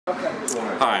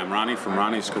Hi, I'm Ronnie from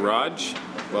Ronnie's Garage.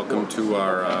 Welcome to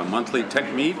our monthly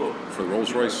tech meet for the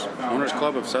Rolls-Royce Owners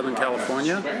Club of Southern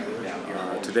California.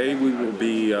 Today we will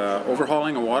be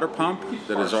overhauling a water pump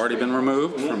that has already been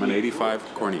removed from an 85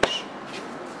 Corniche.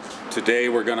 Today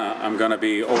I'm gonna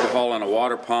be overhauling a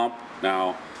water pump.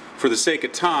 Now, for the sake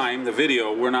of time, the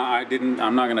video,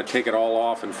 I'm not gonna take it all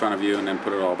off in front of you and then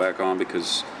put it all back on,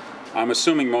 because I'm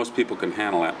assuming most people can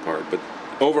handle that part. But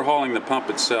overhauling the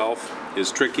pump itself is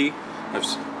tricky. I've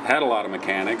had a lot of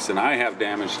mechanics, and I have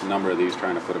damaged a number of these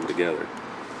trying to put them together.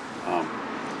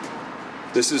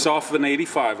 This is off of an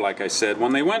 85, like I said.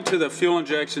 When they went to the fuel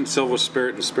injection, silver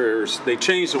spirit, and spares, they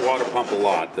changed the water pump a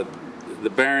lot. The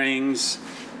bearings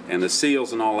and the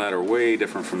seals and all that are way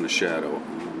different from the Shadow.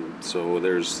 So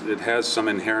it has some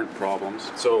inherent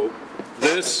problems. So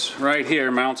this right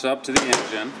here mounts up to the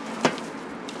engine,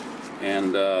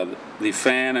 and the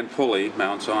fan and pulley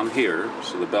mounts on here,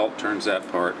 so the belt turns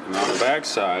that part. And on the back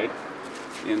side,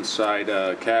 inside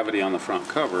a cavity on the front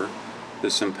cover,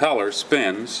 this impeller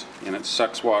spins and it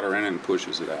sucks water in and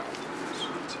pushes it out. So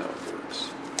that's how it works.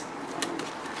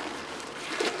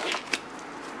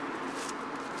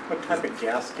 What type of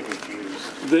gasket is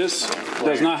used? This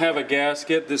does not have a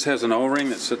gasket. This has an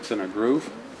O-ring that sits in a groove.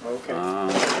 Okay.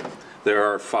 There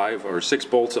are 5 or 6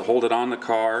 bolts that hold it on the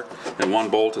car, and one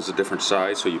bolt is a different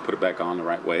size, so you put it back on the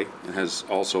right way. It has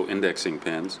also indexing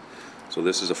pins. So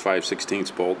this is a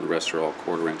 5/16 bolt, the rest are all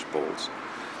 1/4-inch bolts.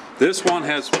 This one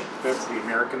has... That's the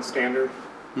American standard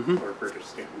or British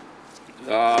standard?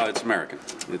 It's American.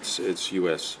 It's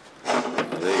U.S.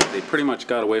 They pretty much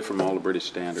got away from all the British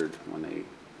standard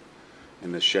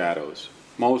in the Shadows.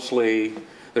 Mostly,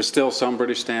 there's still some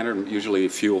British standard, usually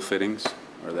fuel fittings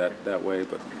are that way,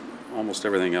 but almost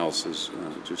everything else is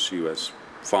just U.S.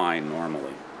 fine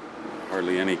normally.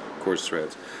 Hardly any coarse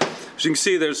threads. As you can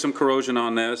see, there's some corrosion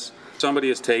on this. Somebody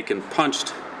has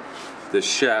punched this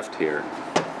shaft here.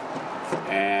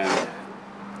 And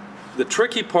the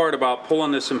tricky part about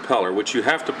pulling this impeller, which you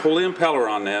have to pull the impeller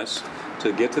on this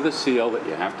to get to the seal that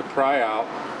you have to pry out,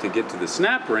 to get to the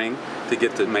snap ring, to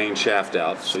get the main shaft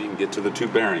out so you can get to the 2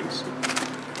 bearings.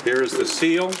 Here is the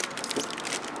seal.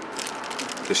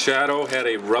 The Shadow had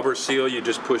a rubber seal you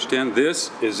just pushed in. This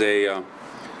is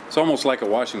it's almost like a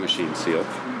washing machine seal.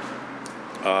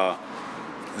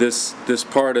 This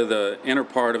part of the inner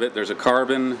part of it, there's a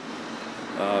carbon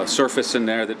surface in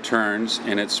there that turns,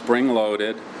 and it's spring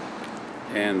loaded.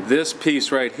 And this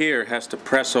piece right here has to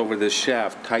press over this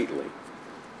shaft tightly.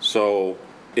 So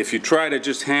if you try to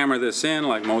just hammer this in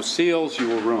like most seals, you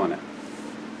will ruin it.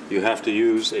 You have to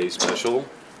use a special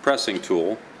pressing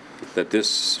tool that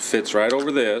this fits right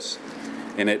over this,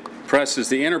 and it presses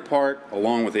the inner part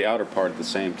along with the outer part at the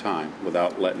same time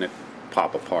without letting it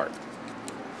pop apart.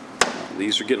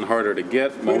 These are getting harder to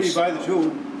get. Where do you buy the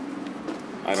tool?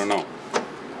 I don't know.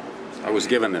 I was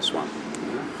given this one.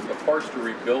 The parts to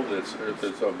rebuild this, if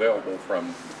it's available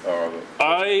from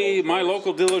my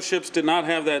local dealerships did not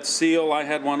have that seal. I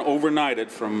had one overnighted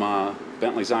from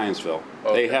Bentley Zionsville.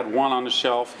 Okay. They had one on the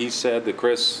shelf. He said, the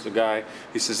guy,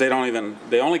 he says they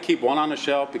only keep one on the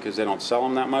shelf because they don't sell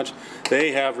them that much.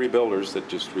 They have rebuilders that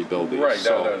just rebuild these. Right.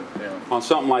 So yeah. on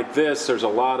something like this, there's a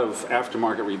lot of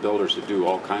aftermarket rebuilders that do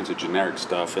all kinds of generic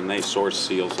stuff, and they source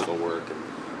seals that'll work,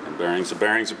 and bearings. The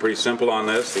bearings are pretty simple on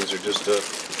this. These are just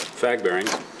fag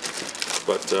bearings,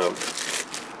 but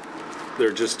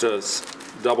they're just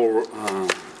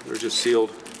they're just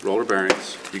sealed roller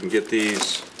bearings. You can get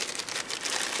these.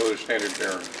 So they're standard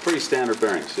bearings. Pretty standard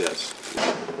bearings, yes.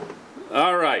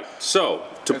 All right, so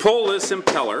to pull this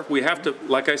impeller, we have to,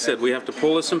 like I said, we have to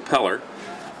pull this impeller.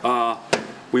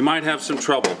 We might have some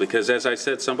trouble because, as I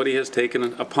said, somebody has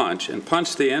taken a punch and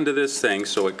punched the end of this thing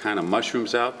so it kind of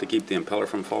mushrooms out to keep the impeller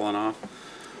from falling off.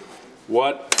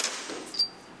 What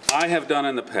I have done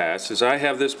in the past is I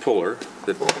have this puller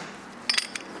that the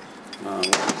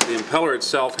impeller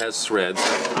itself has threads.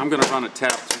 I'm going to run a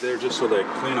tap through there just so they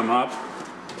clean them up.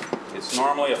 It's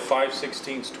normally a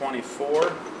 5/16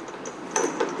 24,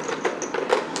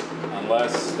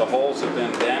 unless the holes have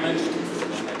been damaged,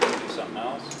 then they can do something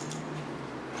else.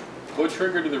 What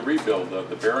triggered the rebuild,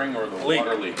 the bearing or the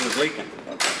water leak? It was leaking.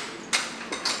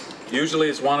 Okay. Usually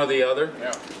it's one or the other.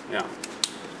 Yeah.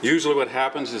 Usually what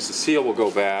happens is the seal will go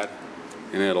bad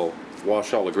and it'll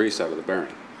wash all the grease out of the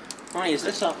bearing. Ronnie, is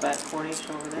this off that Corniche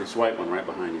over there? This white one right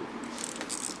behind you.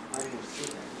 I didn't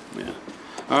see that. Yeah.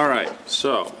 All right,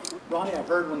 so. Ronnie, I've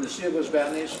heard when the seal goes bad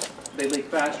in these, they leak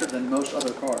faster than most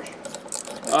other cars.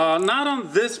 Not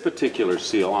on this particular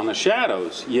seal. On the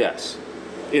Shadows, yes.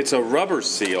 It's a rubber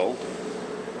seal,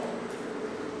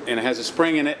 and it has a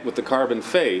spring in it with the carbon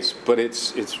face, but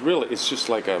it's just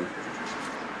like a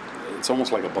it's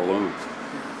almost like a balloon,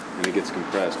 and it gets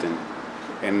compressed.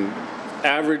 And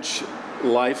average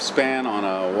lifespan on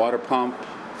a water pump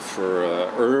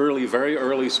for very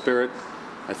early Spirit,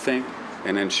 I think,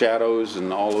 and then Shadows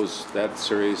and all those, that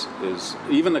series is,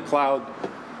 even the Cloud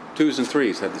 2s and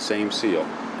 3s had the same seal,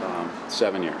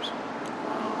 7 years.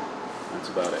 That's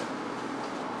about it.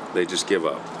 They just give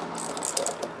up.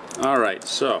 All right,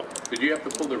 so. Did you have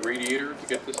to pull the radiator to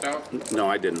get this out? No,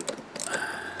 I didn't.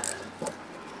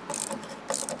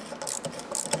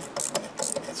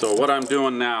 So what I'm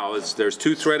doing now is there's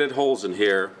 2 threaded holes in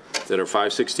here that are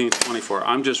 5/16 24.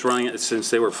 I'm just running it, since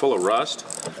they were full of rust,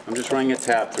 I'm just running a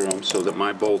tap through them so that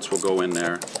my bolts will go in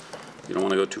there. You don't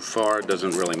want to go too far, it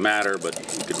doesn't really matter, but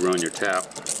you could ruin your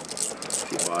tap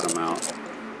if you bottom out.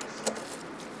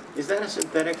 Is that a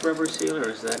synthetic rubber seal or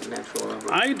is that natural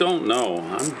rubber? I don't know.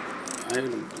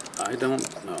 I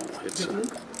don't know. It's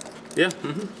yeah.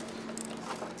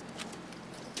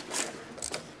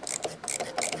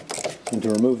 And to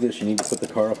remove this, you need to put the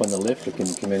car up on the lift, or can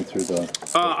you come in through the...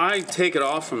 I take it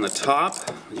off from the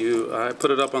top. I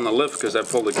put it up on the lift because I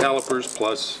pulled the calipers,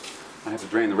 plus I have to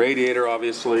drain the radiator,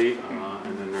 obviously,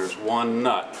 and then there's one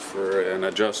nut for an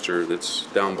adjuster that's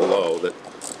down below that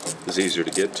is easier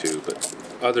to get to. But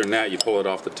other than that, you pull it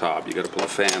off the top. You got to pull the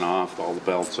fan off, all the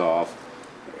belts off,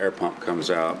 the air pump comes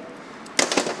out.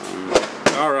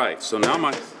 All right, so now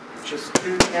Just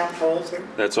 2 cap holes there?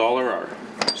 that's all there are.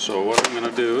 So what I'm going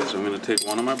to do is I'm going to take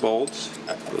one of my bolts,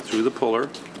 go through the puller,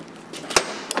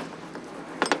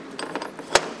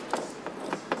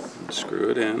 and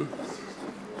screw it in.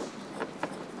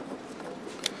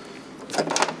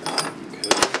 Okay.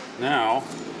 Now,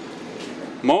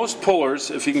 most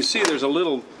pullers, if you can see there's a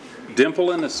little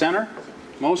dimple in the center,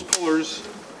 most pullers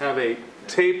have a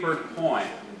tapered point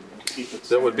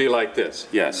that would be like this.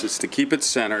 Yes, it's to keep it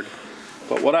centered.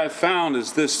 But what I've found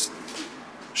is this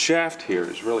shaft here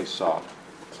is really soft.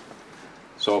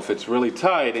 So if it's really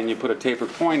tight and you put a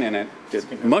tapered point in it,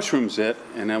 it mushrooms it,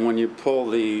 and then when you pull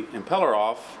the impeller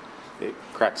off, it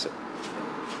cracks it.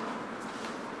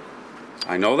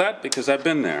 I know that because I've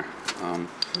been there.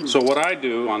 So what I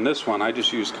do on this one, I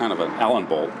just use kind of an Allen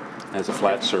bolt as a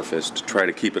flat surface to try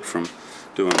to keep it from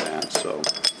doing that. So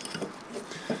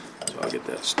I'll get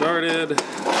that started.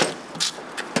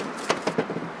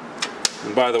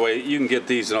 And by the way, you can get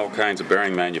these in all kinds of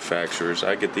bearing manufacturers.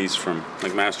 I get these from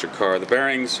like MasterCar. The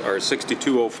bearings are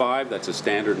 6205, that's a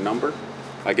standard number.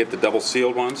 I get the double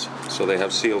sealed ones, so they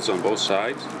have seals on both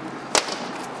sides.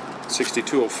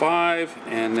 6205,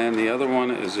 and then the other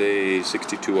one is a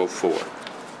 6204.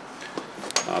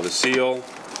 The seal,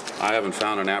 I haven't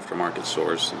found an aftermarket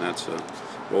source, and that's a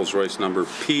Rolls-Royce number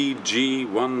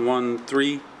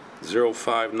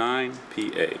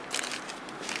PG113059PA.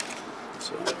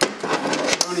 So.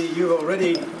 Ronny, you've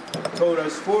already told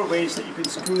us 4 ways that you can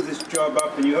screw this job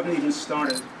up, and you haven't even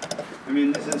started. I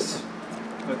mean, this is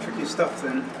tricky stuff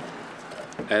then.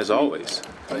 As always.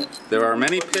 Right. There are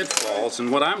many pitfalls,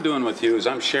 and what I'm doing with you is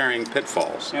I'm sharing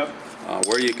pitfalls. Yep.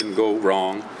 Where you can go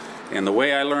wrong, and the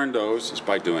way I learned those is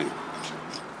by doing it.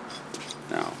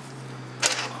 Now,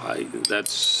 I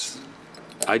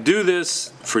do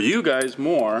this for you guys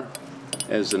more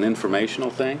as an informational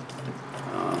thing.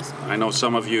 I know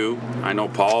some of you, I know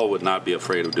Paul would not be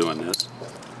afraid of doing this.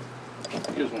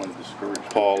 He doesn't want to discourage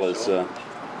Paul is,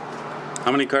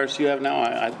 how many cars do you have now?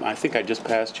 I think I just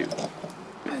passed you.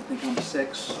 I think I'm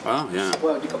 6. Oh, yeah.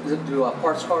 Well, do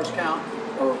parts cars count?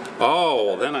 Or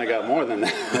Oh, then I got more than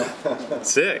that.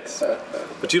 6.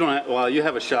 But you don't have, well, you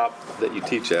have a shop that you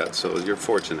teach at, so you're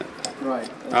fortunate. right.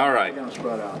 All right. We're gonna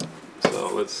spread out.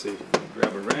 So let's see.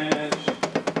 Grab a wrench.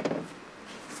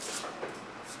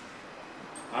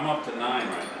 I'm up to 9 right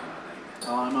now, I think.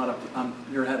 Oh, I'm not up.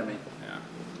 You're ahead of me. Yeah.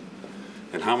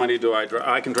 And how many do I drive?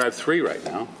 I can drive 3 right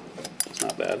now. It's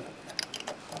not bad.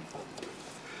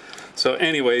 So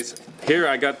anyways, here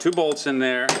I got 2 bolts in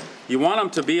there. You want them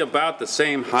to be about the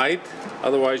same height,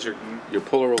 otherwise your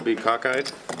puller will be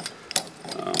cockeyed.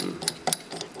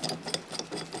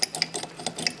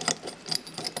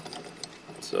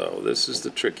 So this is the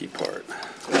tricky part.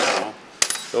 Now,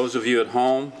 those of you at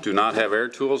home do not have air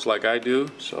tools like I do,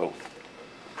 so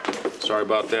sorry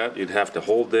about that. You'd have to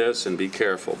hold this and be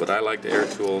careful, but I like the air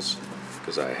tools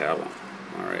because I have them.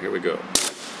 All right, here we go.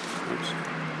 Oops.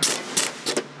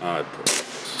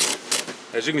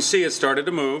 As you can see, it started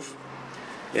to move,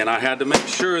 and I had to make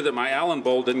sure that my Allen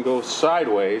bolt didn't go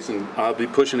sideways, and I'll be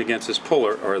pushing against this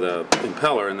puller or the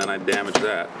impeller, and then I'd damage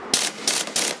that.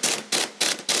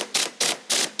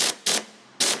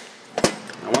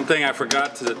 Now, one thing I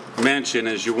forgot to mention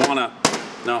is you want to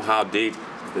know how deep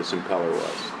this impeller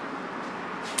was.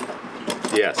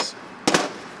 Yes.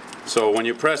 So when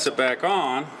you press it back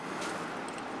on,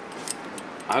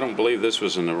 I don't believe this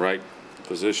was in the right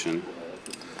position.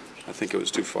 I think it was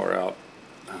too far out.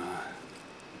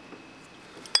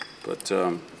 But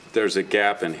there's a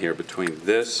gap in here between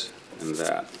this and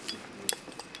that.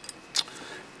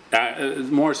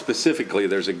 More specifically,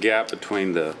 there's a gap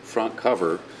between the front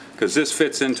cover, because this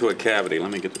fits into a cavity.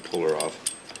 Let me get the puller off.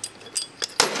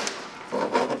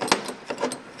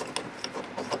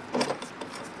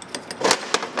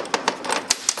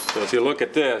 So if you look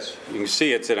at this, you can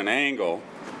see it's at an angle.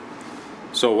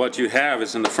 So what you have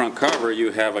is in the front cover,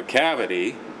 you have a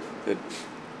cavity that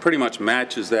pretty much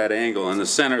matches that angle. In the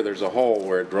center, there's a hole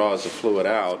where it draws the fluid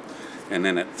out, and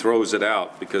then it throws it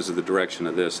out because of the direction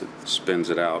of this. It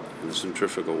spins it out in a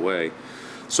centrifugal way.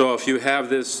 So if you have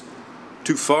this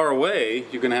too far away,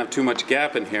 you're going to have too much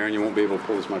gap in here and you won't be able to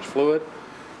pull as much fluid.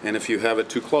 And if you have it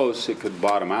too close, it could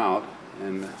bottom out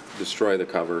and destroy the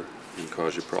cover and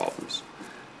cause you problems.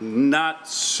 Not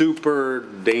super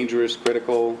dangerous,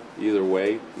 critical either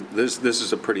way. This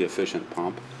is a pretty efficient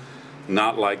pump.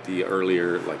 Not like the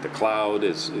earlier, like the Cloud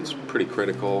is pretty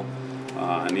critical,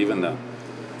 and even the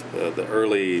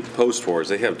early post-wars,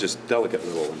 they have just delicate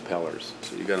little impellers,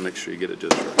 so you got to make sure you get it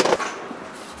just right.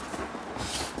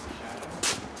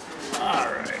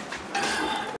 All right.